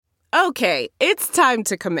Okay, it's time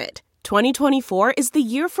to commit. 2024 is the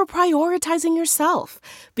year for prioritizing yourself.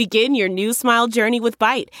 Begin your new smile journey with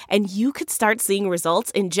Byte, and you could start seeing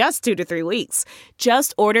results in just 2 to 3 weeks.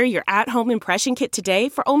 Just order your at-home impression kit today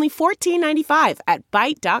for only $14.95 at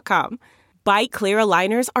Byte.com. Byte Clear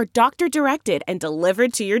aligners are doctor-directed and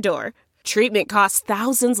delivered to your door. Treatment costs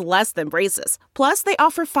thousands less than braces. Plus, they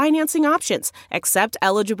offer financing options, accept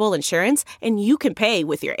eligible insurance, and you can pay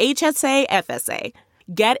with your HSA, FSA.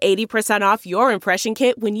 Get 80% off your impression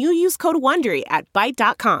kit when you use code WONDERY at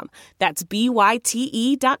Byte.com. That's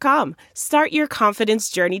BYTE.com. Start your confidence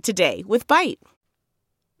journey today with Byte.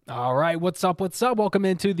 All right, what's up? Welcome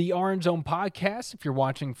into the Orange Zone Podcast. If you're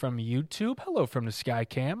watching from YouTube, hello from the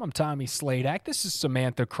Skycam. I'm Tommy Sladak. This is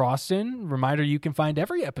Samantha Crossan. Reminder, you can find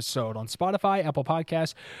every episode on Spotify, Apple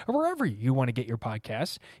Podcasts, or wherever you want to get your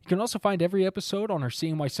podcasts. You can also find every episode on our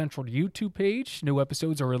CNY Central YouTube page. New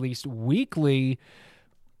episodes are released weekly.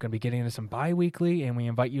 Going to be getting into some bi-weekly, and we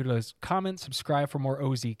invite you to comment, subscribe for more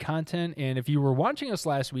OZ content. And if you were watching us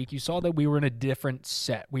last week, you saw that we were in a different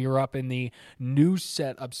set. We were up in the new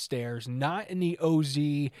set upstairs, not in the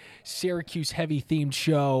OZ Syracuse heavy themed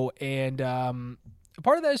show. And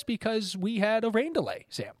part of that is because we had a rain delay,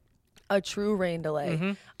 Sam. A true rain delay.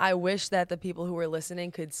 Mm-hmm. I wish that the people who were listening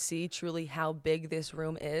could see truly how big this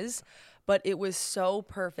room is, but it was so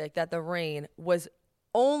perfect that the rain was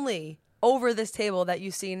only over this table that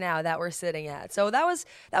you see now that we're sitting at. So that was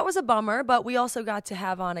a bummer, but we also got to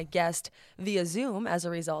have on a guest via Zoom as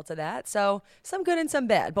a result of that. So some good and some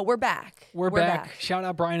bad, but we're back. We're back. Shout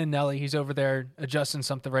out Brian and Nelly. He's over there adjusting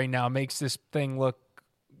something right now. Makes this thing look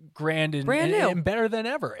grand and brand new and better than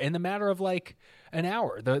ever in the matter of like an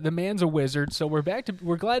hour. The man's a wizard. So we're glad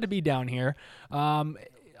to be down here.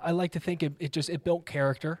 I like to think it built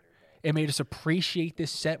character. It made us appreciate this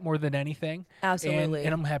set more than anything. Absolutely.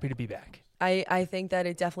 And I'm happy to be back. I think that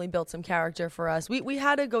it definitely built some character for us. We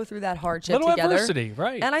had to go through that hardship Little together. Adversity,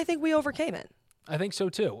 right. And I think we overcame it. I think so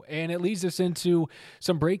too. And it leads us into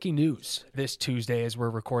some breaking news this Tuesday as we're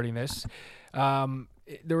recording this.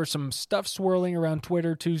 There was some stuff swirling around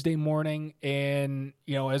Twitter Tuesday morning, and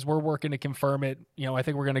as we're working to confirm it, I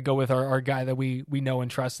think we're going to go with our guy that we know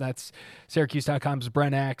and trust. That's Syracuse.com's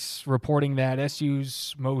Brent Axe reporting that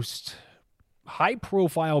SU's most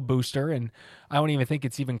high-profile booster, and I don't even think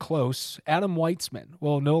it's even close, Adam Weitzman,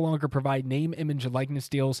 will no longer provide name, image, and likeness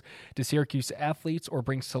deals to Syracuse athletes or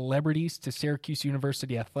bring celebrities to Syracuse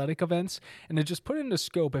University athletic events. And to just put it into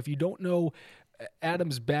scope, if you don't know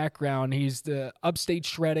Adam's background, he's the upstate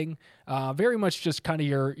shredding, very much just kind of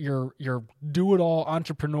your do-it-all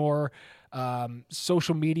entrepreneur,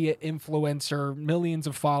 social media influencer, millions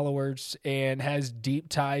of followers, and has deep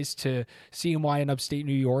ties to CNY in upstate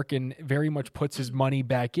New York, and very much puts his money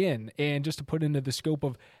back in. And just to put into the scope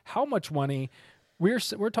of how much money, we're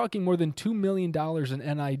talking more than $2 million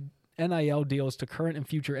in NIL deals to current and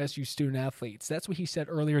future SU student athletes. That's what he said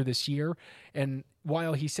earlier this year. And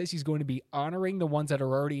while he says he's going to be honoring the ones that are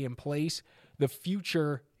already in place, the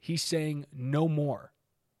future, he's saying no more.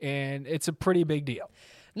 And it's a pretty big deal.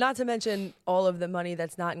 Not to mention all of the money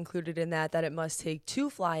that's not included in that it must take to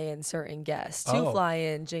fly in certain guests. To fly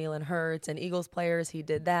in Jalen Hurts and Eagles players. He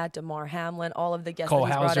did that. DeMar Hamlin, all of the guests Cole that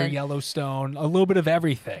he's brought Hauser, in. Yellowstone, a little bit of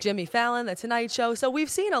everything. Jimmy Fallon, The Tonight Show. So we've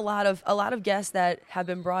seen a lot of guests that have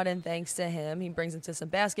been brought in thanks to him. He brings them to some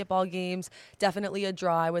basketball games. Definitely a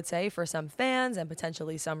draw, I would say, for some fans and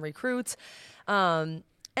potentially some recruits.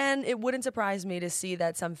 And it wouldn't surprise me to see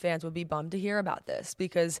that some fans would be bummed to hear about this,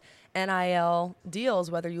 because NIL deals,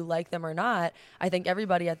 whether you like them or not, I think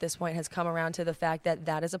everybody at this point has come around to the fact that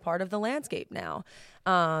that is a part of the landscape now.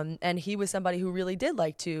 And he was somebody who really did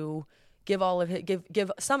like to give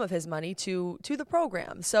some of his money to the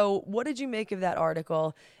program. So what did you make of that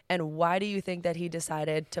article, and why do you think that he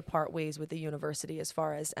decided to part ways with the university as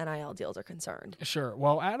far as NIL deals are concerned? Sure.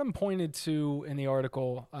 Well, Adam pointed to in the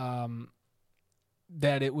article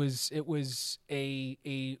that it was a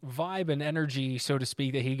vibe and energy, so to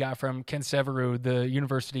speak, that he got from Ken Severu, the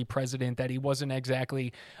university president, that he wasn't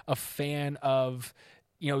exactly a fan of,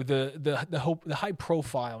 the high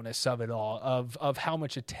profileness of it all, of how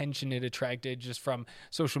much attention it attracted just from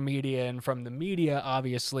social media and from the media,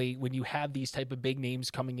 obviously, when you have these type of big names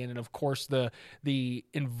coming in, and of course the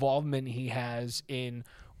involvement he has in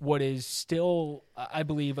what is still, I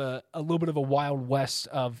believe, a little bit of a wild west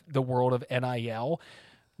of the world of NIL.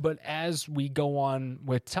 But as we go on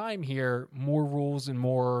with time here, more rules and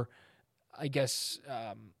more, I guess,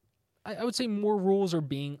 I would say more rules are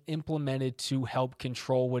being implemented to help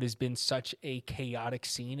control what has been such a chaotic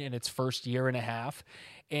scene in its first year and a half.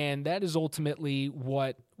 And that is ultimately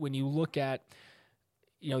what, when you look at,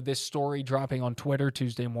 this story dropping on Twitter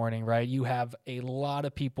Tuesday morning, right? You have a lot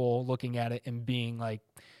of people looking at it and being like,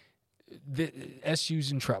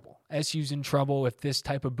 SU's in trouble. SU's in trouble if this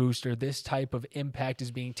type of booster, this type of impact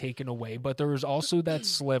is being taken away. But there was also that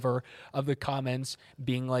sliver of the comments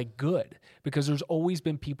being like, good, because there's always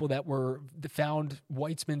been people that found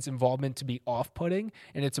Weitzman's involvement to be off-putting.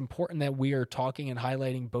 And it's important that we are talking and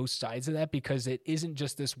highlighting both sides of that, because it isn't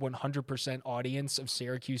just this 100% audience of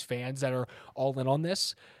Syracuse fans that are all in on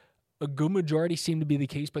this. A good majority seem to be the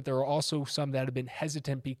case, but there are also some that have been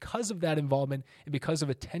hesitant because of that involvement and because of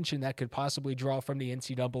attention that could possibly draw from the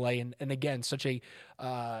NCAA. And again, such a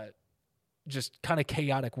just kind of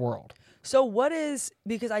chaotic world. So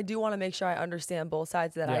because I do want to make sure I understand both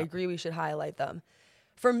sides of that. I agree we should highlight them.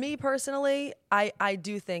 For me personally, I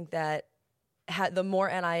do think that the more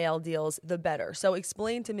NIL deals, the better. So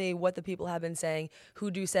explain to me what the people have been saying who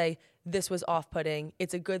do say this was off-putting.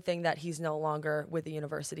 It's a good thing that he's no longer with the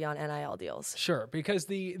university on NIL deals. Sure, because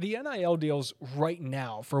the NIL deals right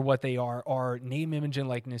now, for what they are name, image, and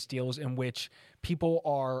likeness deals in which people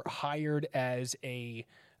are hired as a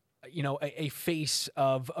face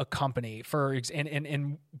of a company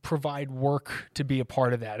and provide work to be a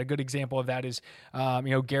part of that. A good example of that is,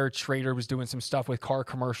 Garrett Schrader was doing some stuff with car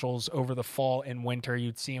commercials over the fall and winter.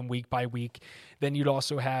 You'd see him week by week. Then you'd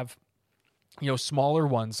also have smaller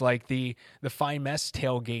ones like the Fine Mess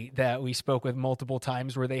tailgate that we spoke with multiple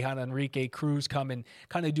times, where they had Enrique Cruz come and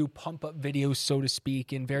kind of do pump up videos, so to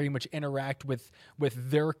speak, and very much interact with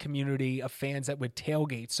their community of fans that would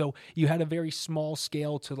tailgate. So you had a very small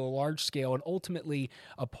scale to the large scale. And ultimately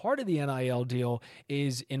a part of the NIL deal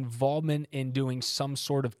is involvement in doing some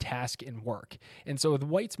sort of task and work. And so with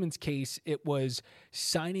Weitzman's case, it was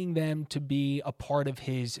signing them to be a part of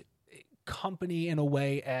his company in a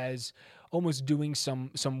way, as almost doing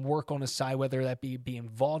some work on the side, whether that be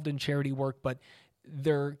involved in charity work. But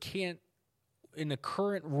there can't, in the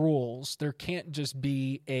current rules, there can't just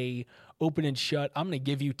be a open and shut, I'm going to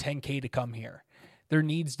give you $10K to come here. There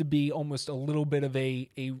needs to be almost a little bit of a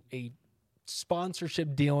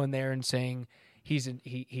sponsorship deal in there, and saying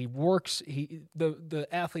he works, the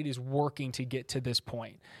athlete is working to get to this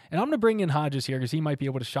point. And I'm going to bring in Hodges here, because he might be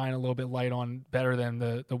able to shine a little bit light on better than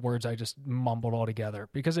the words I just mumbled all together,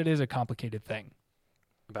 because it is a complicated thing.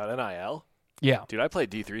 About NIL? Yeah. Dude, I played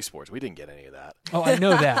D3 sports. We didn't get any of that. Oh, I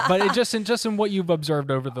know that. But it just in what you've observed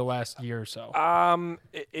over the last year or so.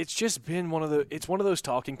 It's just been one of those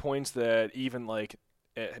talking points that even like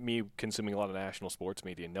me consuming a lot of national sports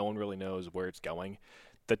media, no one really knows where it's going.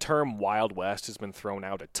 The term Wild West has been thrown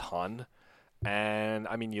out a ton. And,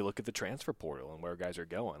 I mean, you look at the transfer portal and where guys are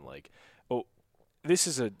going. Like, this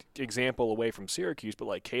is an example away from Syracuse, but,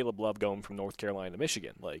 like, Caleb Love going from North Carolina to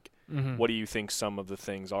Michigan. Like, what do you think some of the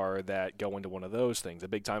things are that go into one of those things? A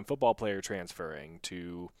big-time football player transferring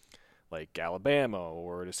to, like, Alabama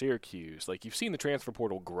or to Syracuse. Like, you've seen the transfer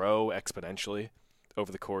portal grow exponentially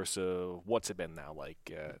over the course of, what's it been now?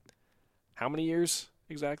 Like, how many years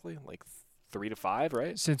exactly? Like 3 to 5,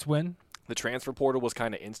 right? Since when? The transfer portal was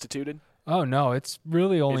kind of instituted. Oh, no, it's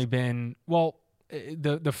really only been,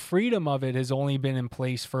 the freedom of it has only been in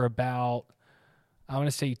place for about, I want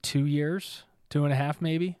to say 2 years, 2.5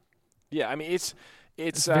 maybe. Yeah, I mean, it's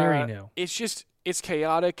very new. It's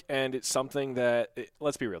chaotic, and it's something that,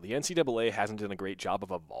 let's be real, the NCAA hasn't done a great job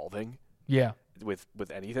of evolving. Yeah. With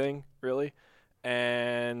anything, really.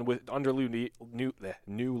 And with under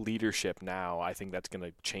new leadership now, I think that's going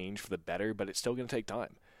to change for the better, but it's still going to take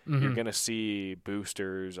time. Mm-hmm. You're going to see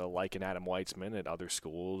boosters like an Adam Weitzman at other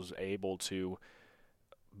schools able to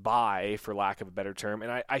buy, for lack of a better term.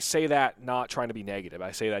 And I say that not trying to be negative.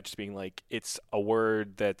 I say that just being like, it's a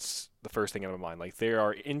word that's the first thing out of my mind. Like, they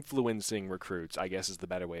are influencing recruits, I guess is the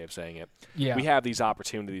better way of saying it. Yeah. We have these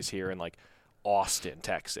opportunities here in, like, Austin,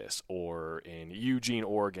 Texas, or in Eugene,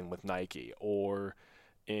 Oregon with Nike, or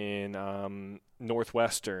in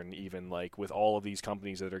Northwestern, even, like, with all of these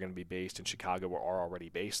companies that are going to be based in Chicago or are already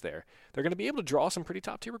based there. They're going to be able to draw some pretty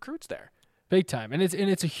top-tier recruits there. Big time. And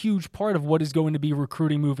it's a huge part of what is going to be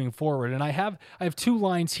recruiting moving forward. And I have 2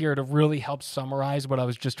 lines here to really help summarize what I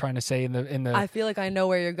was just trying to say in the I feel like I know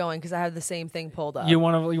where you're going, because I have the same thing pulled up. You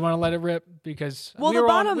want to let it rip, because we're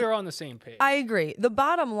on the same page. I agree. The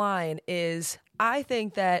bottom line is, I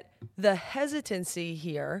think that the hesitancy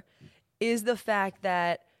here is the fact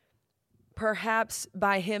that perhaps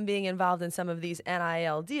by him being involved in some of these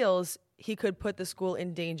NIL deals, he could put the school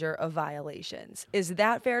in danger of violations. Is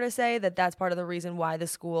that fair to say, that that's part of the reason why the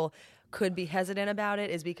school could be hesitant about it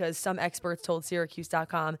is because some experts told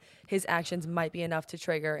Syracuse.com his actions might be enough to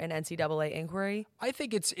trigger an NCAA inquiry? I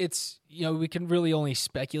think it's we can really only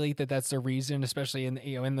speculate that that's the reason, especially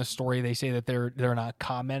in the story they say that they're not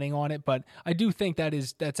commenting on it, but I do think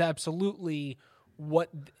that's absolutely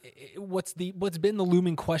what's been the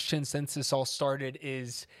looming question since this all started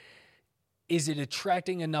is it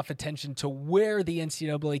attracting enough attention to where the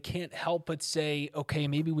NCAA can't help but say, okay,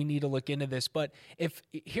 maybe we need to look into this. But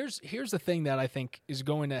here's the thing that I think is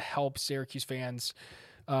going to help Syracuse fans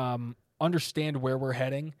understand where we're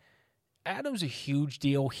heading. Adam's a huge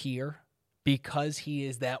deal here because he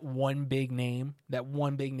is that one big name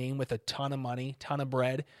with a ton of money, ton of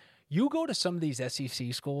bread. You go to some of these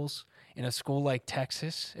SEC schools, in a school like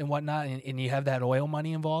Texas and whatnot, and you have that oil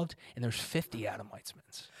money involved, and there's 50 Adam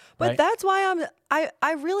Weitzmans. But right? that's why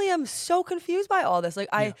I really am so confused by all this. Like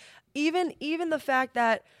even the fact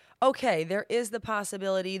that, okay, there is the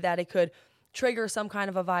possibility that it could trigger some kind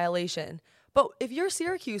of a violation. But if you're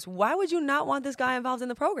Syracuse, why would you not want this guy involved in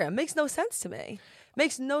the program? Makes no sense to me.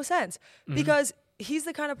 Makes no sense. Because he's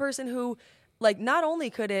the kind of person who, like, not only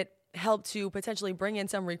could it help to potentially bring in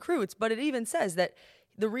some recruits, but it even says that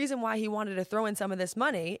the reason why he wanted to throw in some of this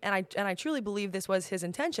money, and I truly believe this was his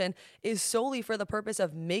intention, is solely for the purpose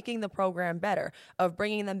of making the program better, of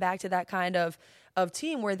bringing them back to that kind of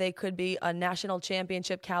team where they could be a national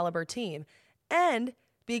championship caliber team. And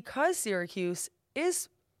because Syracuse is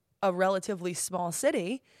a relatively small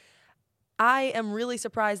city, I am really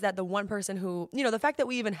surprised that the one person who, the fact that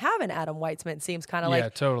we even have an Adam Weitzman seems kind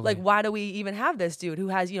of totally. Like, why do we even have this dude who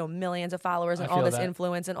has, millions of followers and all this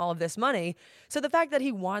influence and all of this money? So the fact that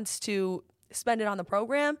he wants to spend it on the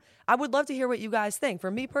program, I would love to hear what you guys think. For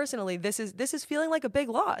me personally, this is feeling like a big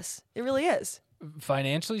loss. It really is.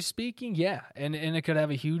 Financially speaking, yeah, and it could have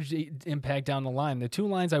a huge impact down the line. The two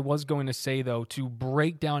lines I was going to say, though, to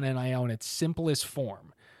break down NIL in its simplest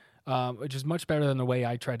form, which is much better than the way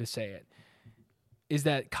I tried to say it, is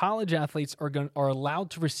that college athletes are allowed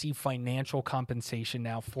to receive financial compensation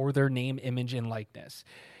now for their name, image, and likeness.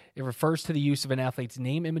 It refers to the use of an athlete's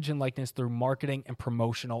name, image, and likeness through marketing and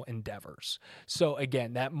promotional endeavors. So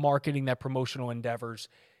again, that marketing, that promotional endeavors,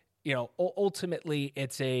 ultimately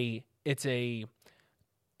it's a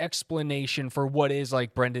explanation for what is,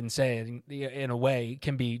 like Brendan said, in a way,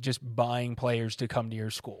 can be just buying players to come to your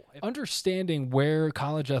school. Understanding where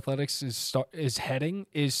college athletics is heading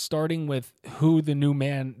is starting with who the new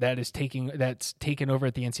man that's taken over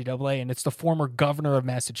at the NCAA, and it's the former governor of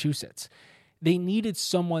Massachusetts. They needed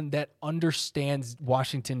someone that understands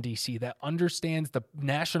Washington, D.C., that understands the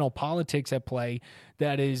national politics at play,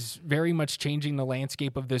 that is very much changing the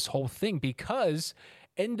landscape of this whole thing, because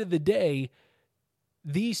end of the day,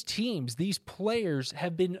 these teams, these players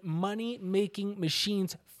have been money-making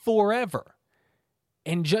machines forever.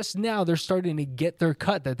 And just now they're starting to get their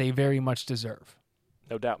cut that they very much deserve.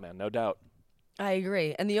 No doubt, man. No doubt. I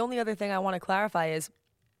agree. And the only other thing I want to clarify is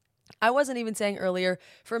I wasn't even saying earlier,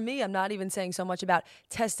 for me, I'm not even saying so much about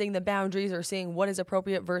testing the boundaries or seeing what is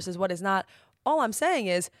appropriate versus what is not. All I'm saying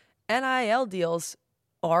is NIL deals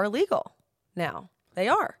are legal now. They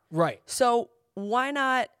are. Right. So why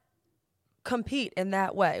not compete in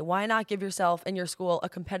that way? Why not give yourself and your school a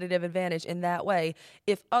competitive advantage in that way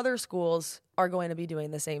if other schools are going to be doing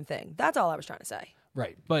the same thing? That's all I was trying to say.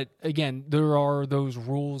 Right. But again, there are those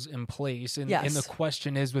rules in place. And, yes. And the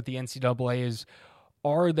question is with the NCAA is,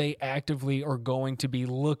 are they actively or going to be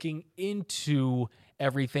looking into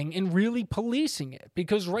everything and really policing it?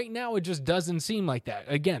 Because right now it just doesn't seem like that.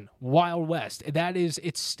 Again, Wild West.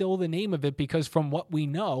 It's still the name of it, because from what we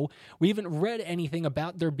know, we haven't read anything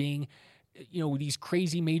about there being these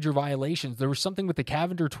crazy major violations. There was something with the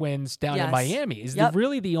Cavender twins down in Miami. Is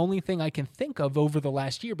really the only thing I can think of over the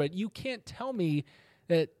last year. But you can't tell me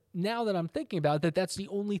that now that I'm thinking about it, that's the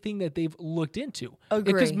only thing that they've looked into.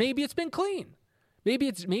 Agree. Because maybe it's been clean. Maybe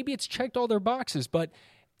it's checked all their boxes. But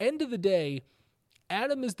end of the day,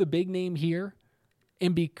 Adam is the big name here.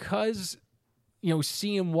 And because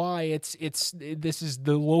CMY, this is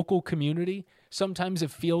the local community. Sometimes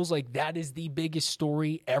it feels like that is the biggest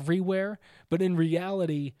story everywhere, but in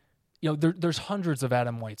reality, there's hundreds of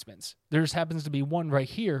Adam Weitzmans. There just happens to be one right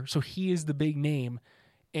here, so he is the big name.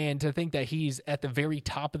 And to think that he's at the very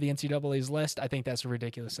top of the NCAA's list, I think that's a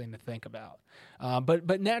ridiculous thing to think about.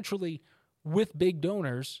 But naturally, with big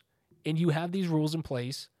donors, and you have these rules in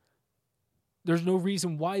place, there's no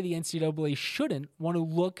reason why the NCAA shouldn't want to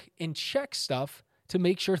look and check stuff to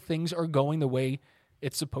make sure things are going the way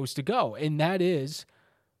it's supposed to go. And that is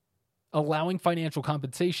allowing financial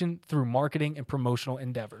compensation through marketing and promotional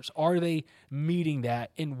endeavors. Are they meeting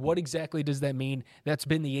that? And what exactly does that mean? That's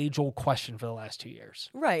been the age-old question for the last 2 years.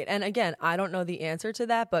 Right. And again, I don't know the answer to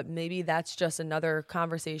that, but maybe that's just another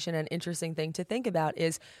conversation and interesting thing to think about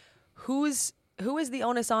is who is the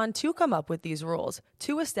onus on to come up with these rules,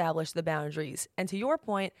 to establish the boundaries? And to your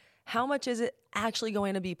point, how much is it actually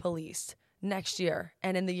going to be policed next year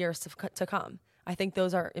and in the years to come? I think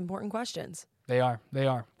those are important questions. They are.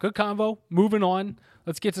 Good convo. Moving on.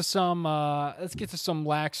 Let's get to some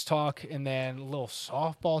lax talk and then a little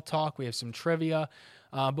softball talk. We have some trivia.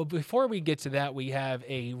 But before we get to that, we have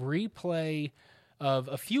a replay of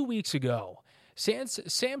a few weeks ago. Sam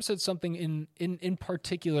said something in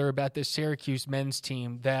particular about this Syracuse men's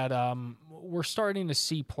team that we're starting to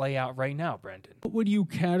see play out right now, Brendan. What would you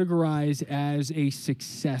categorize as a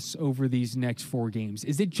success over these next 4 games?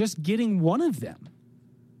 Is it just getting one of them?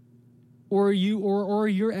 Or are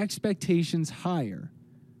your expectations higher?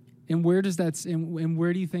 And where does and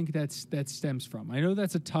where do you think that stems from? I know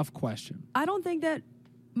that's a tough question. I don't think that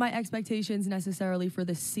my expectations necessarily for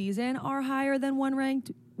the season are higher than one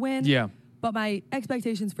ranked win. Yeah. But my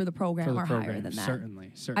expectations for the program are higher than that.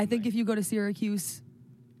 Certainly. I think if you go to Syracuse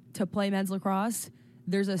to play men's lacrosse,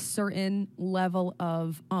 there's a certain level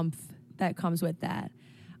of oomph that comes with that.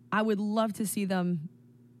 I would love to see them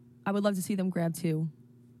grab 2,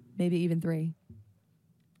 maybe even 3.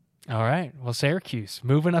 All right. Well, Syracuse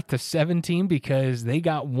moving up to 17 because they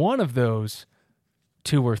got one of those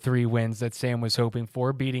 2 or 3 wins that Sam was hoping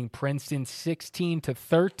for, beating Princeton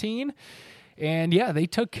 16-13. And yeah, they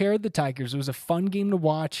took care of the Tigers. It was a fun game to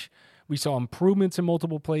watch. We saw improvements in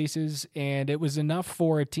multiple places, and it was enough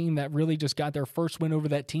for a team that really just got their first win over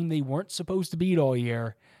that team they weren't supposed to beat all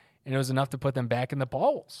year. And it was enough to put them back in the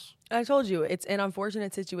bowls. I told you, it's an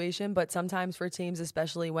unfortunate situation, but sometimes for teams,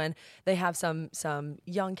 especially when they have some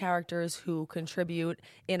young characters who contribute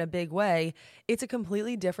in a big way, it's a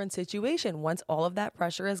completely different situation once all of that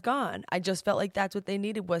pressure is gone. I just felt like that's what they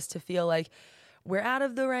needed, was to feel like we're out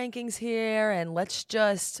of the rankings here and let's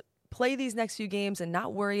just play these next few games and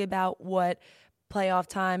not worry about what playoff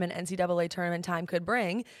time and NCAA tournament time could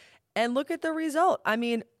bring. And look at the result. I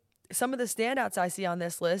mean, some of the standouts I see on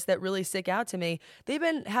this list that really stick out to me, they've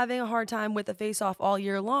been having a hard time with the face-off all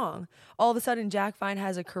year long. All of a sudden, Jack Fine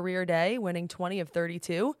has a career day, winning 20 of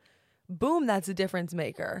 32. Boom, that's a difference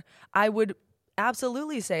maker. I would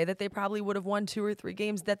absolutely say that they probably would have won 2 or 3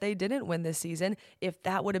 games that they didn't win this season if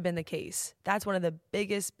that would have been the case. That's one of the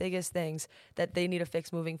biggest things that they need to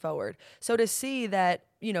fix moving forward. So to see that,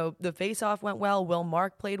 the face-off went well, Will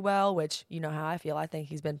Mark played well, which you know how I feel. I think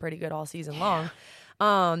he's been pretty good all season long.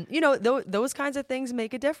 Those kinds of things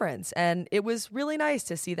make a difference. And it was really nice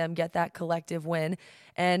to see them get that collective win.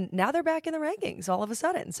 And now they're back in the rankings all of a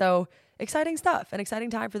sudden. So exciting stuff, an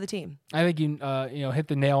exciting time for the team. I think you hit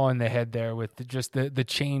the nail on the head there with just the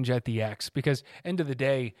change at the X, because end of the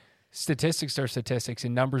day, statistics are statistics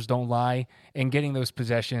and numbers don't lie, and getting those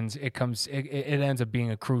possessions, it ends up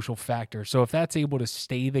being a crucial factor. So if that's able to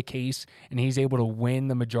stay the case and he's able to win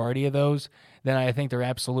the majority of those, then I think they're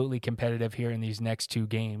absolutely competitive here in these next 2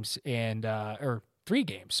 games or 3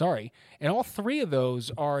 games, sorry. And all 3 of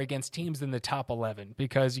those are against teams in the top 11,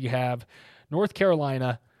 because you have North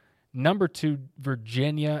Carolina, number 2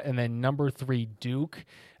 Virginia, and then number 3 Duke.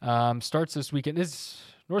 Starts this weekend.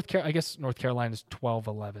 I guess North Carolina's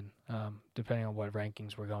 12-11, depending on what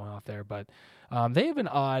rankings we're going off there. But they have an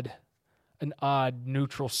odd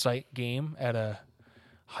neutral site game at a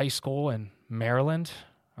high school in Maryland.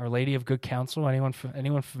 Our Lady of Good Counsel. Anyone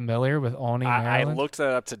familiar with Olney, Maryland? I looked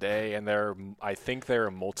that up today, and I think there are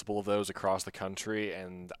multiple of those across the country.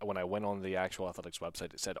 And when I went on the actual athletics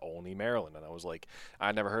website, it said Olney, Maryland, and I was like,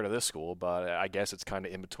 I never heard of this school, but I guess it's kind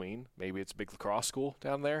of in between. Maybe it's a big lacrosse school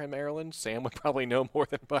down there in Maryland. Sam would probably know more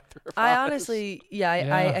than either of us. I honestly,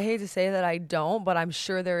 I hate to say that I don't, but I'm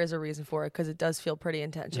sure there is a reason for it, because it does feel pretty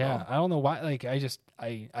intentional. Yeah, I don't know why. Like,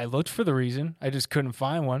 I looked for the reason. I just couldn't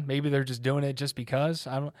find one. Maybe they're just doing it just because.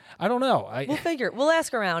 I don't know. We'll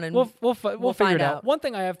ask around and we'll figure it out. out. One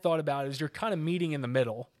thing I have thought about is you're kind of meeting in the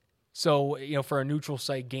middle. So, for a neutral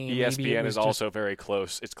site game, ESPN is also very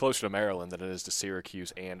close. It's closer to Maryland than it is to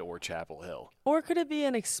Syracuse and or Chapel Hill. Or could it be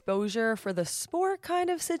an exposure for the sport kind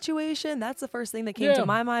of situation? That's the first thing that came to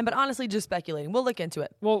my mind. But honestly, just speculating. We'll look into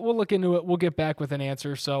it. We'll look into it. We'll get back with an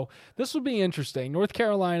answer. So this will be interesting. North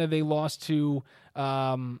Carolina, they lost to,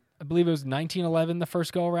 I believe it was 19-11 the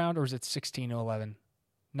first go around, or is it 16-11?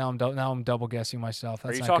 Now I'm double guessing myself.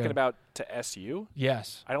 That's Are you not talking good. about to SU?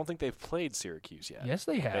 Yes. I don't think they've played Syracuse yet. Yes,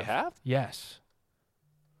 they have. They have? Yes.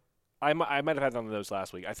 I might have had none of those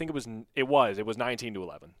last week. I think it was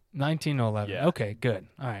 19-11. 19-11. Yeah. Okay, good.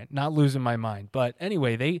 All right, not losing my mind. But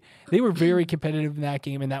anyway, they were very competitive in that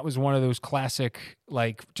game, and that was one of those classic,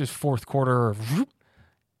 like, just fourth quarter,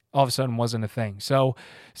 all of a sudden wasn't a thing. So,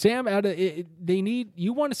 Sam,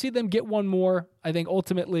 you want to see them get one more. I think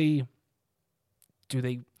ultimately, do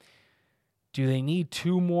they need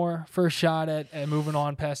two more for a shot at moving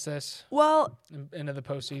on past this? Well, into the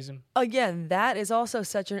postseason? Again, that is also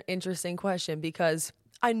such an interesting question because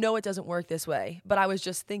I know it doesn't work this way, but I was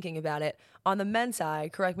just thinking about it. On the men's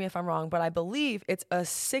side, correct me if I'm wrong, but I believe it's a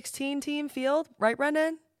 16-team field, right,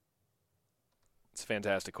 Brendan? It's a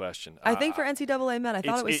fantastic question. I think for NCAA men, I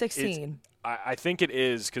thought it was 16. I think it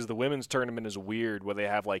is because the women's tournament is weird where they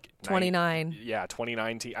have like 29.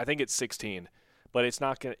 29 teams. I think it's 16. But it's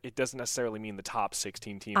not gonna. It doesn't necessarily mean the top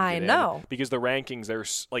 16 teams. I know, because the rankings.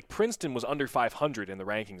 There's like Princeton was under 500 in the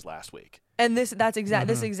rankings last week. And this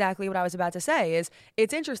is exactly what I was about to say. Is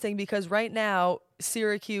it's interesting because right now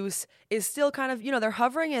Syracuse is still kind of they're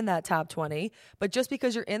hovering in that top 20. But just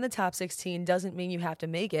because you're in the top 16 doesn't mean you have to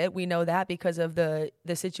make it. We know that because of the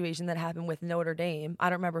situation that happened with Notre Dame. I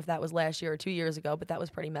don't remember if that was last year or 2 years ago, but that was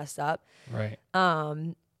pretty messed up. Right.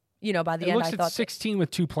 By the end, I thought 16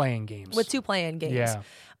 with two playing games. With two playing games. Yeah.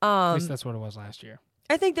 At least that's what it was last year.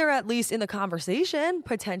 I think they're at least in the conversation,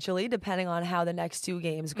 potentially, depending on how the next two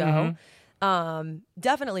games go.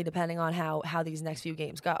 Definitely depending on how these next few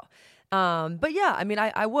games go. But yeah, I mean,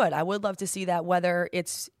 I would love to see that, whether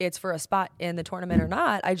it's for a spot in the tournament or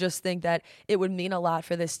not. I just think that it would mean a lot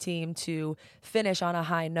for this team to finish on a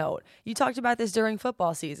high note. You talked about this during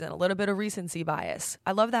football season, a little bit of recency bias.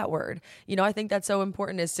 I love that word. I think that's so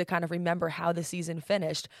important, is to kind of remember how the season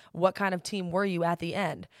finished. What kind of team were you at the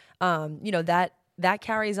end? That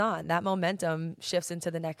carries on. That momentum shifts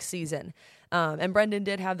into the next season. And Brendan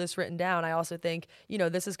did have this written down. I also think,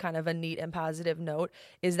 this is kind of a neat and positive note,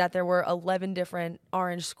 is that there were 11 different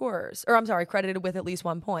orange scorers, credited with at least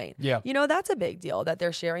 1 point. Yeah. That's a big deal, that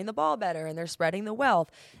they're sharing the ball better and they're spreading the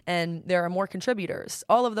wealth and there are more contributors.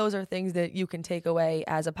 All of those are things that you can take away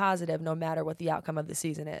as a positive, no matter what the outcome of the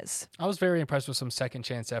season is. I was very impressed with some second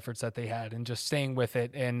chance efforts that they had and just staying with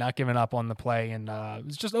it and not giving up on the play. And it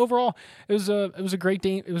was just overall, it was a great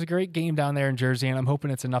game. It was a great game down there in Jersey, and I'm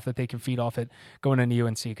hoping it's enough that they can feed off it going into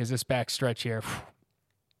UNC, because this back stretch here,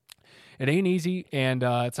 it ain't easy, and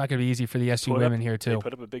it's not going to be easy for the SU women here too. They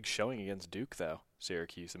put up a big showing against Duke, though.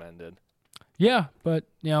 Syracuse men did. Yeah, but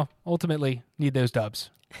ultimately need those dubs.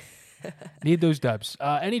 Need those dubs.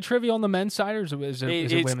 Any trivia on the men's side, or is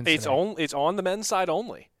it women's? It's on the men's side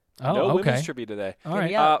only. Oh, no okay. women's trivia today. All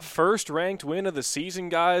right. First ranked win of the season,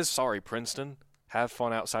 guys. Sorry, Princeton. Have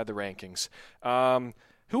fun outside the rankings.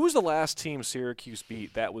 Who was the last team Syracuse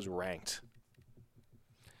beat that was ranked?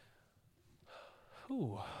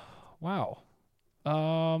 Ooh, wow.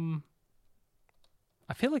 I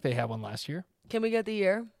feel like they had one last year. Can we get the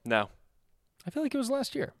year? No. I feel like it was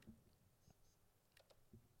last year.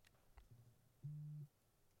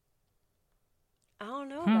 I don't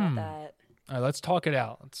know about that. All right, let's talk it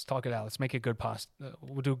out. Let's make it good.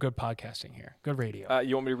 We'll do good podcasting here. Good radio.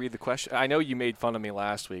 You want me to read the question? I know you made fun of me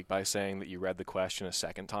last week by saying that you read the question a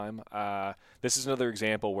second time. This is another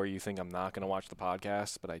example where you think I'm not going to watch the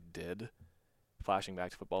podcast, but I did. Flashing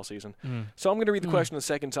back to football season. So I'm going to read the question the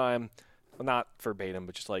second time. Well, not verbatim,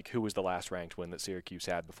 but just like, who was the last ranked win that Syracuse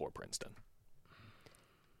had before Princeton?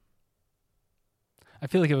 I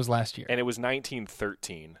feel like it was last year. And it was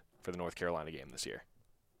 1913 for the North Carolina game this year.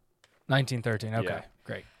 1913. Okay, Yeah.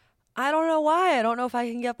 Great. I don't know why. I don't know if I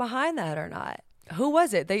can get behind that or not. Who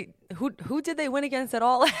was it? Who did they win against at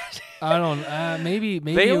all last year? I don't. Maybe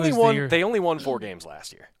they it only was won. the year. They only won 4 games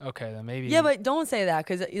last year. Okay, then maybe. Yeah, but don't say that,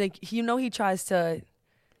 because he tries to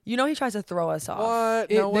throw us off.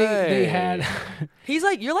 What? No way. They had. He's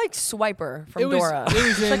like, you're like Swiper from It was- Dora. it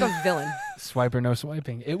was He's like in- a villain. Swiper, no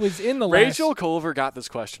swiping. It was in the Rachel last. Culver got this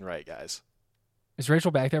question right, guys. Is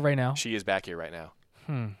Rachel back there right now? She is back here right now.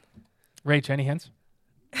 Rach, any hints?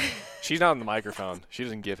 She's not on the microphone. She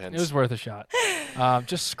doesn't give hints. It was worth a shot.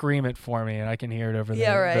 Just scream it for me, and I can hear it over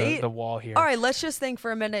Yeah, right? the wall here. All right, let's just think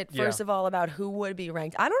for a minute, first of all, about who would be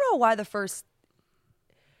ranked. I don't know why the first.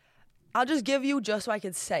 I'll just give you just so I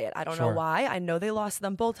could say it. I don't know Sure. why. I know they lost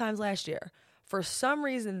them both times last year. For some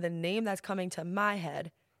reason, the name that's coming to my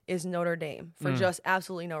head is Notre Dame, for just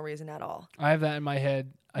absolutely no reason at all. I have that in my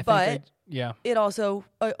head. Yeah. It also,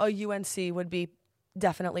 a UNC would be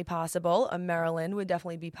definitely possible. A Maryland would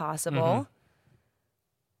definitely be possible.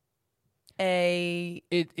 It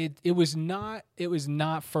was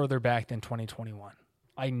not further back than 2021.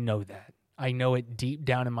 I know that. I know it deep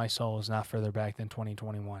down in my soul is not further back than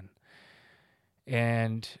 2021.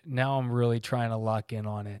 And now I'm really trying to lock in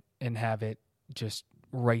on it and have it just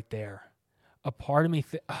right there. A part of me,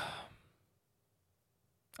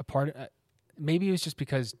 maybe it was just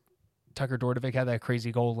because Tucker Dordevic had that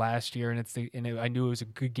crazy goal last year, and I knew it was a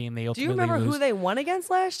good game. They ultimately Do you remember lose. who they won against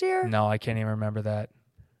last year? No, I can't even remember that.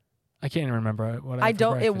 I can't even remember what I. I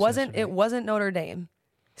don't. It wasn't. Yesterday. It wasn't Notre Dame.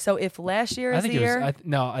 So if last year is the year, I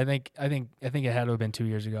think it had to have been 2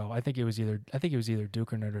 years ago. I think it was either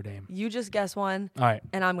Duke or Notre Dame. you just guess one, All right,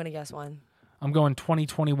 and I'm gonna guess one, I'm going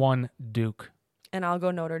 2021 Duke. and I'll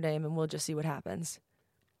go Notre Dame, and we'll just see what happens.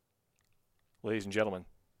 Ladies and gentlemen,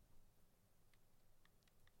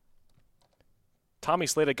 Tommy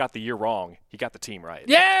Slater got the year wrong. He got the team right.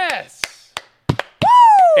 Yes.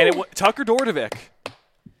 And Tucker Dordevic,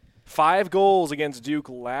 5 goals against Duke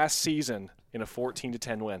last season in a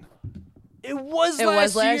 14-10 win. It was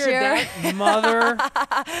last year. That mother,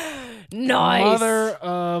 Nice. mother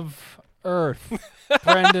of Earth,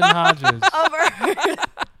 Brendan Hodges.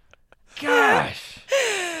 Gosh.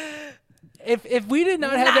 If we did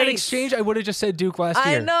not have that Nice. exchange, I would have just said Duke last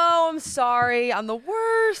year. I know. I'm sorry. I'm the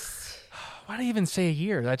worst. Why did I even say a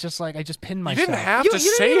year? That's just like I just pinned You myself. didn't have You to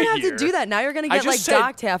didn't say even a have year. to do that. Now you're gonna I get just said-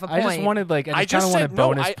 docked half a point. I just wanted I I just kind of wanted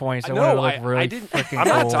bonus points. I wanted to look really freaking I'm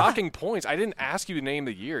not cool. talking points. I didn't ask you to name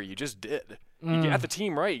the year. You just did. You got the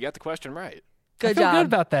team right. You got the question right. Good I feel job. good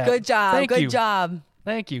about that. Good job. Thank Good you. job.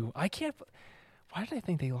 Thank you. I can't. Why did I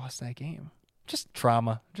think they lost that game? Just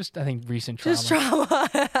trauma. I think recent trauma. Just trauma.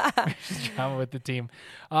 Just trauma with the team.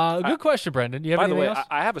 Good question, Brendan. You have By the anything way, else?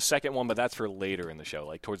 I have a second one, but that's for later in the show,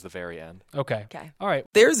 like towards the very end. Okay. Okay. All right.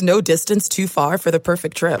 There's no distance too far for the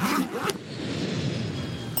perfect trip.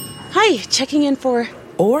 Hi, checking in for.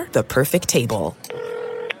 Or the perfect table.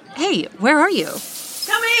 Hey, where are you?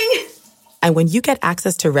 Coming! And when you get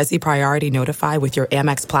access to Resi Priority Notify with your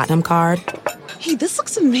Amex Platinum card Hey, this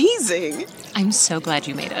looks amazing. I'm so glad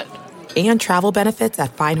you made it. and travel benefits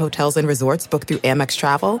at fine hotels and resorts booked through Amex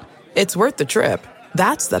Travel, it's worth the trip.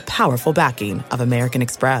 That's the powerful backing of American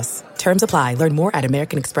Express. Terms apply. Learn more at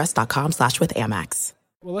americanexpress.com/withAmex.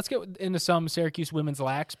 Well, let's get into some Syracuse women's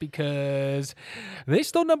lax because they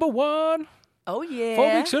still number one. Oh, yeah.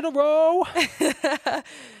 4 weeks in a row.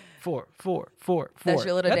 Four. That's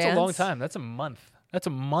your little That's a long dance? time. That's a month. That's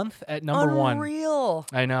a month at number one. Unreal.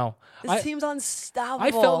 I know. This team's unstoppable.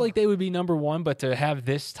 I felt like they would be number one, but to have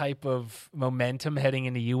this type of momentum heading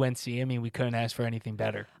into UNC, I mean, we couldn't ask for anything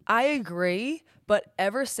better. I agree, but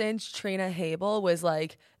ever since Trina Habel was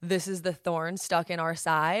like, this is the thorn stuck in our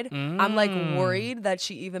side, I'm like worried that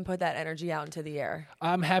she even put that energy out into the air.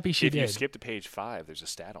 I'm happy she If you did. skip to page 5, there's a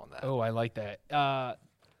stat on that. Oh, I like that.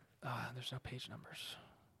 There's no page numbers.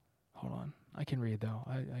 Hold on. I can read, though.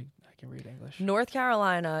 I can read English. North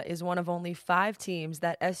Carolina is one of only 5 teams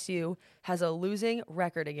that SU has a losing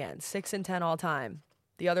record against, 6-10 all time.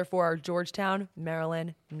 The other 4 are Georgetown,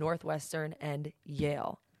 Maryland, Northwestern, and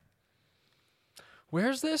Yale.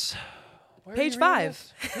 Where's this? Where are Page you reading 5.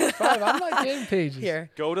 this? Page 5. I'm not getting pages. Here.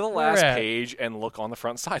 Go to the Where last at? page and look on the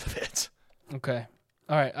front side of it. Okay.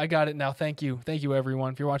 All right. I got it now. Thank you. Thank you,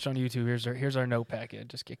 everyone. If you're watching on YouTube, here's our note packet.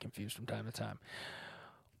 Just get confused from time to time.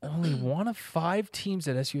 Only one of 5 teams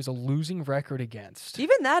that SU has a losing record against.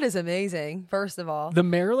 Even that is amazing, first of all. The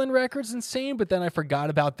Maryland record's insane, but then I forgot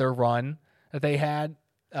about their run that they had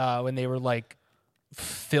when they were like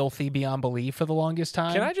filthy beyond belief for the longest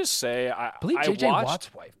time. Can I just say, I believe I JJ watched,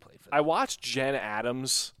 Watt's wife played for them. I watched Jen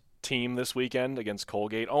Adams' team this weekend against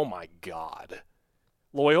Colgate. Oh, my God.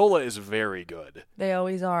 Loyola is very good, They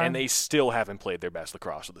always are. and they still haven't played their best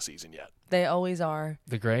lacrosse of the season yet. They always are.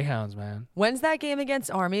 The Greyhounds, man. When's that game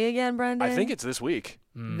against Army again, Brendan? I think it's this week.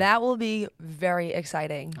 That will be very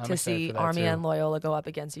exciting I'm to excited see for that, Army too. and Loyola go up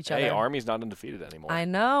against each other. Hey, Army's not undefeated anymore. I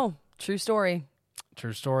know. True story.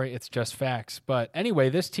 True story. It's just facts. But anyway,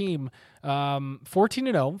 this team,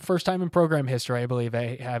 14-0, first time in program history. I believe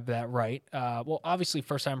I have that right. Well, obviously,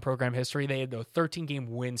 first time in program history. They had a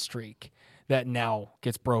 13-game win streak that now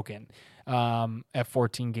gets broken at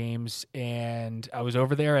 14 games. And I was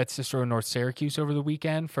over there at Cicero North Syracuse over the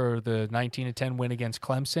weekend for the 19-10 win against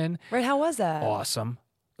Clemson. Right, how was that? Awesome.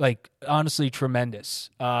 Like, honestly, tremendous.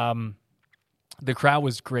 The crowd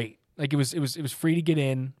was great. Like, it was free to get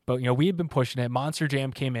in, but, you know, we had been pushing it. Monster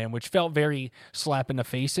Jam came in, which felt very slap in the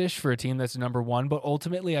face-ish for a team that's number one, but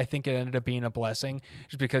ultimately I think it ended up being a blessing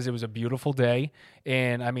just because it was a beautiful day.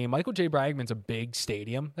 And, I mean, Michael J. Bragman's a big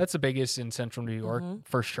stadium. That's the biggest in Central New York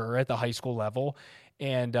for sure at the high school level.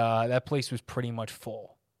 And that place was pretty much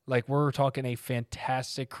full. Like, we're talking a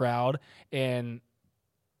fantastic crowd, and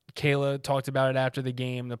Kayla talked about it after the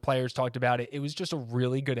game. The players talked about it. It was just a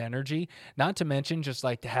really good energy. Not to mention just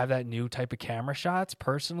like to have that new type of camera shots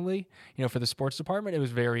personally, for the sports department, it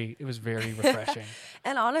was very refreshing.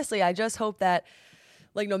 And honestly, I just hope that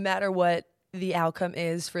no matter what the outcome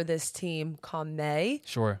is for this team come May,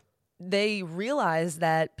 sure, they realize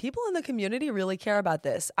that people in the community really care about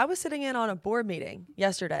this. I was sitting in on a board meeting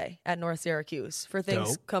yesterday at North Syracuse for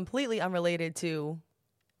things completely unrelated to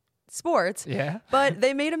sports. Yeah. But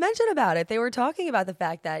they made a mention about it. They were talking about the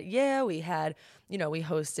fact that, we had, we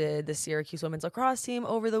hosted the Syracuse women's lacrosse team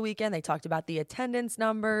over the weekend. They talked about the attendance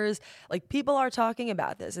numbers. People are talking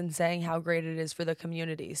about this and saying how great it is for the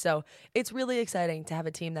community. So it's really exciting to have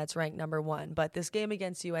a team that's ranked number 1. But this game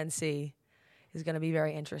against UNC is going to be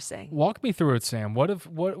very interesting. Walk me through it, Sam.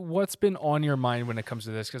 What's been on your mind when it comes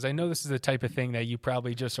to this? Because I know this is the type of thing that you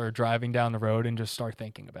probably just are driving down the road and just start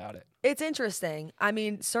thinking about it. It's interesting. I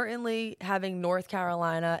mean, certainly having North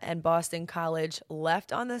Carolina and Boston College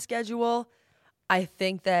left on the schedule, I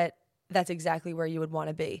think that that's exactly where you would want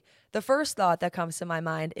to be. The first thought that comes to my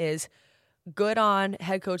mind is good on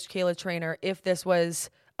head coach Kayla Trainer if this was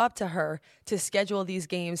up to her to schedule these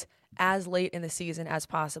games as late in the season as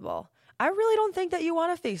possible. I really don't think that you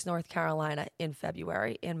want to face North Carolina in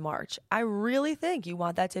February, in March. I really think you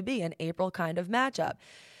want that to be an April kind of matchup.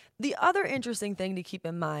 The other interesting thing to keep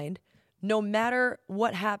in mind, no matter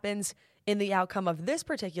what happens in the outcome of this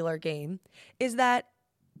particular game, is that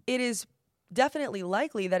it is definitely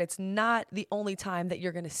likely that it's not the only time that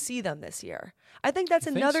you're going to see them this year. I think that's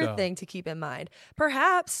another thing to keep in mind.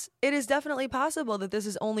 Perhaps it is definitely possible that this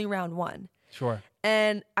is only round 1. Sure.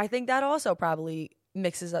 And I think that also probably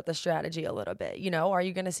mixes up the strategy a little bit. Are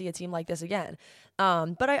you going to see a team like this again?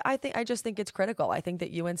 But I just think it's critical. I think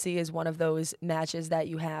that UNC is one of those matches that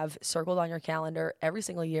you have circled on your calendar every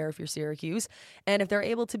single year if you're Syracuse. And if they're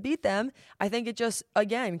able to beat them, I think it just,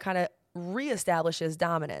 again, kind of reestablishes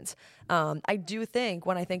dominance. I do think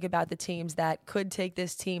when I think about the teams that could take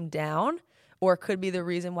this team down or could be the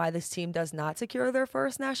reason why this team does not secure their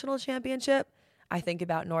first national championship, I think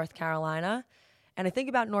about North Carolina and I think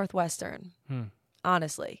about Northwestern.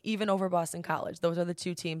 Honestly, even over Boston College. Those are the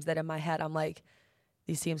 2 teams that in my head I'm like,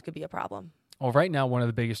 these teams could be a problem. Well, right now, one of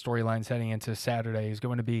the biggest storylines heading into Saturday is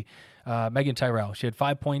going to be Megan Tyrell. She had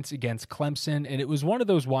 5 points against Clemson, and it was one of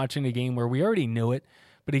those watching a game where we already knew it.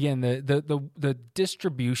 But again, the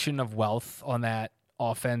distribution of wealth on that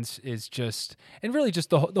offense is just, and really just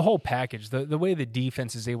the whole package, the way the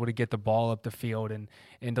defense is able to get the ball up the field, and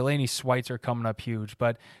Delaney Schweitzer coming up huge.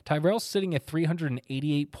 But Tyrell's sitting at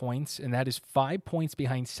 388 points, and that is 5 points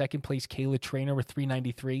behind second place Kayla Trainer with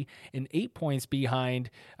 393, and 8 points behind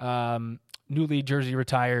newly jersey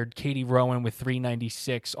retired Katie Rowan with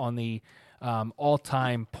 396 on the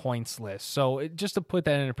all-time points list. So just to put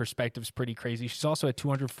that into perspective is pretty crazy. She's also at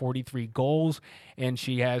 243 goals, and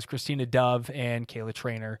she has Christina Dove and Kayla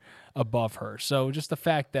Trainer above her. So just the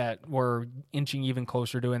fact that we're inching even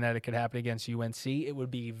closer to and that it could happen against UNC, it would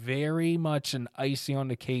be very much an icing on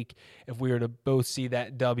the cake if we were to both see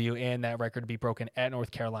that W and that record be broken at North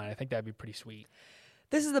Carolina. I think that'd be pretty sweet.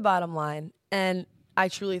 This is the bottom line, and I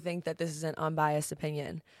truly think that this is an unbiased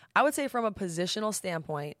opinion. I would say from a positional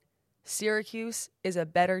standpoint, Syracuse is a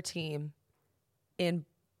better team in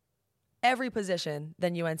every position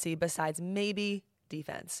than UNC besides maybe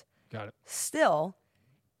defense. Got it. Still,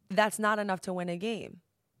 that's not enough to win a game.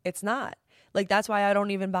 It's not. That's why I don't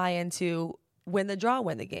even buy into win the draw,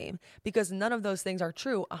 win the game, because none of those things are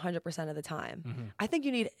true 100% of the time. Mm-hmm. I think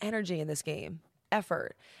you need energy in this game.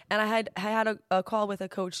 Effort. And I had a call with a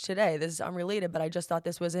coach today. This is unrelated, but I just thought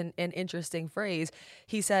this was an interesting phrase.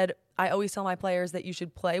 He said, I always tell my players that you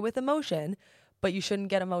should play with emotion, but you shouldn't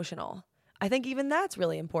get emotional. I think even that's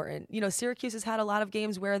really important. Syracuse has had a lot of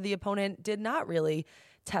games where the opponent did not really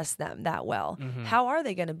test them that well. Mm-hmm. How are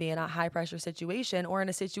they going to be in a high pressure situation or in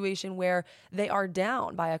a situation where they are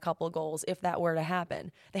down by a couple goals if that were to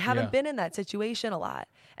happen? They haven't been in that situation a lot.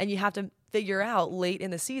 And you have to figure out late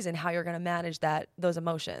in the season how you're going to manage those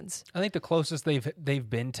emotions. I think the closest they've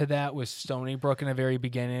been to that was Stony Brook in the very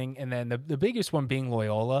beginning, and then the biggest one being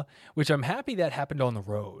Loyola, which I'm happy that happened on the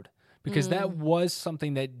road, because that was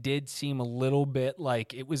something that did seem a little bit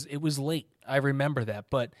like it was late. I remember that,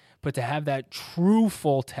 but to have that true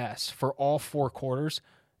full test for all 4 quarters,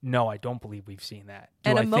 no, I don't believe we've seen that.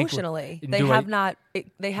 And emotionally, they have not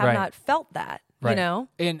felt that. Right.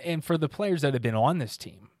 And for the players that have been on this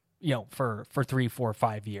team, for 3, 4,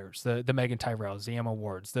 5 years, the Megan Tyrells, the Emma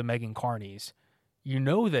Wards, the Megan Carneys,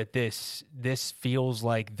 that this feels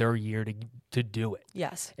like their year to do it.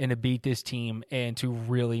 Yes. And to beat this team and to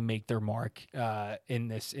really make their mark in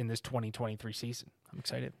this 2023 season. I'm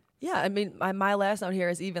excited. Yeah, I mean, my last note here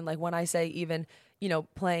is even like when I say even,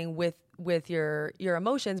 playing with your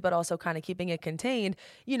emotions, but also kind of keeping it contained,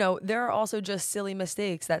 there are also just silly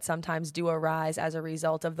mistakes that sometimes do arise as a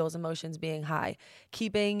result of those emotions being high.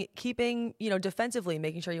 Keeping, defensively,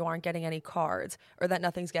 making sure you aren't getting any cards or that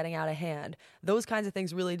nothing's getting out of hand. Those kinds of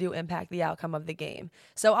things really do impact the outcome of the game.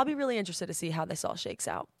 So I'll be really interested to see how this all shakes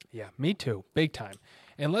out. Yeah, me too. Big time.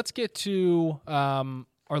 And let's get to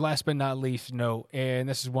our last but not least note, and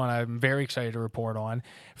this is one I'm very excited to report on.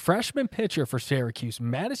 Freshman pitcher for Syracuse,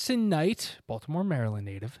 Madison Knight, Baltimore, Maryland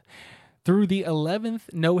native, threw the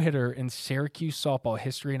 11th no-hitter in Syracuse softball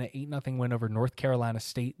history in an 8-0 win over North Carolina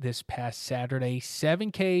State this past Saturday.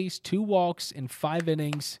 7 Ks, 2 walks in 5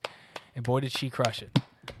 innings, and boy, did she crush it.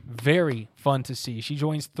 Very fun to see. She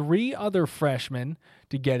joins 3 other freshmen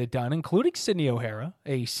to get it done, including Sydney O'Hara,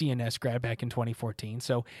 a CNS grad back in 2014.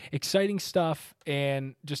 So exciting stuff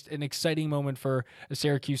and just an exciting moment for a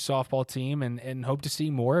Syracuse softball team and hope to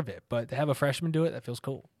see more of it. But to have a freshman do it, that feels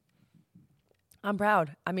cool. I'm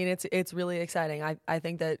proud. I mean, it's really exciting. I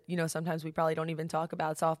think that, sometimes we probably don't even talk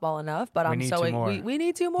about softball enough, but we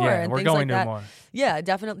need two more yeah, and we're things going like to that. More. Yeah,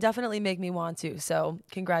 definitely make me want to. So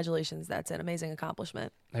congratulations. That's an amazing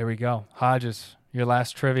accomplishment. There we go. Hodges, your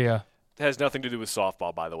last trivia. It has nothing to do with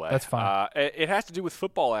softball, by the way. That's fine. It has to do with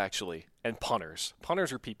football, actually, and punters.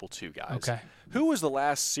 Punters are people too, guys. Okay. Who was the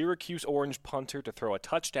last Syracuse Orange punter to throw a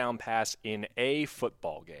touchdown pass in a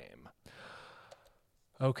football game?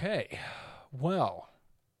 Okay. Well,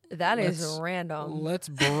 that is random. Let's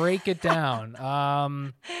break it down.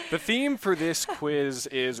 The theme for this quiz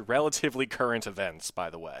is relatively current events, by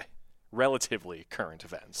the way. Relatively current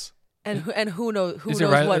events. And who knows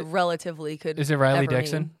Riley, what relatively could Is it Riley ever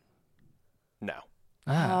Dixon? mean. No.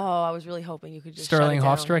 Oh, I was really hoping you could just Sterling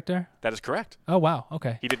shut it down. Hofstrichter? That is correct. Oh, wow.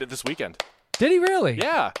 Okay. He did it this weekend. Did he really?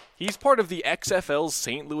 Yeah. He's part of the XFL's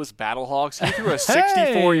St. Louis Battlehawks. He threw a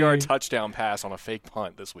 64-yard touchdown pass on a fake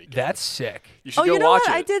punt this weekend. That's sick. You should you go know watch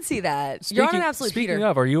what? it. I did see that. You're on an absolute Speaking Peter.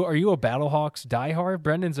 of, are you a Battlehawks diehard?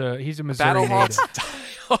 Brendan's he's a Missouri Battlehawks native.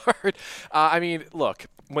 diehard. I mean, look,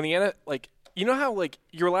 when the you know how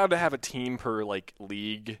you're allowed to have a team per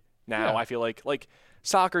league now. Yeah. I feel like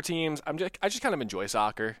soccer teams. I just kind of enjoy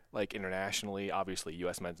soccer, internationally. Obviously,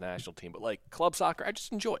 U.S. men's national team, but club soccer, I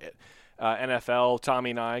just enjoy it. NFL,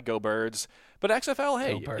 Tommy and I, go Birds. But XFL,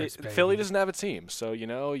 hey, Birds, Philly doesn't have a team, so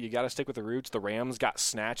you got to stick with the roots. The Rams got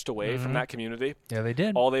snatched away from that community. Yeah, they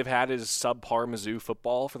did. All they've had is subpar Mizzou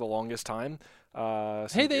football for the longest time.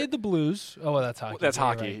 Hey, they had the Blues. Oh, well, that's hockey. That's yeah,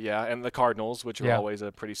 hockey, right. yeah, and the Cardinals, which are always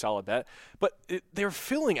a pretty solid bet. But they're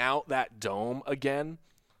filling out that dome again,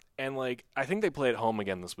 and I think they play at home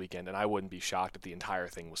again this weekend, and I wouldn't be shocked if the entire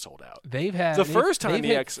thing was sold out. They've had the first time they've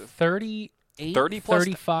hit 38, 30 plus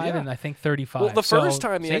 35, yeah. and I think 35. Well, the first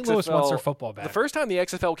time the St. XFL Louis wants their football back. The first time the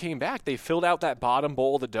XFL came back, they filled out that bottom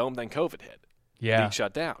bowl of the dome, then COVID hit. Yeah. League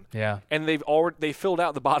shut down. Yeah. And they filled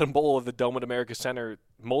out the bottom bowl of the Dome at America Center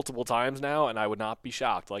multiple times now, and I would not be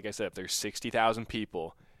shocked, like I said, if there's 60,000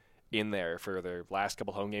 people in there for their last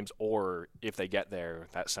couple home games, or if they get there,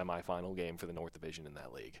 that semifinal game for the North Division in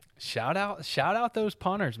that league. Shout out those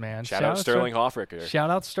punters, man. Shout out Sterling Hofrichter. Shout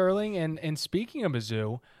out Sterling. And speaking of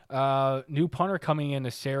Mizzou, new punter coming into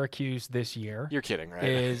Syracuse this year. You're kidding, right?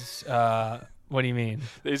 Is what do you mean?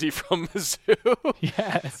 Is he from Mizzou?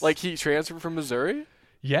 Yes. He transferred from Missouri?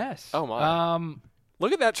 Yes. Oh my.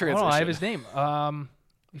 Look at that transition. Hold on, I have his name.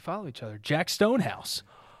 We follow each other. Jack Stonehouse.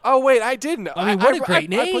 Oh, wait, I didn't. I mean, what a great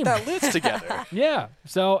name. I put that list together. Yeah.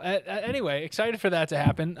 So, anyway, excited for that to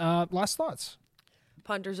happen. Last thoughts?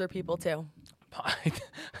 Punters are people, too.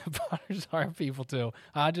 Punters are people, too.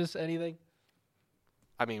 Just anything?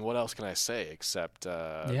 I mean, what else can I say except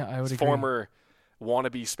I would agree. Former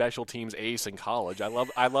wannabe special teams ace in college. I love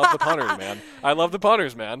the punters, man. I love the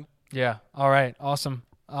punters, man. Yeah. All right. Awesome.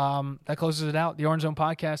 That closes it out. The Orange Zone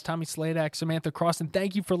Podcast. Tommy Sladak, Samantha Crossan.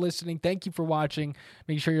 Thank you for listening. Thank you for watching.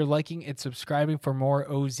 Make sure you're liking and subscribing for more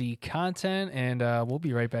OZ content. And we'll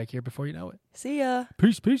be right back here before you know it. See ya.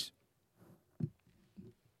 Peace.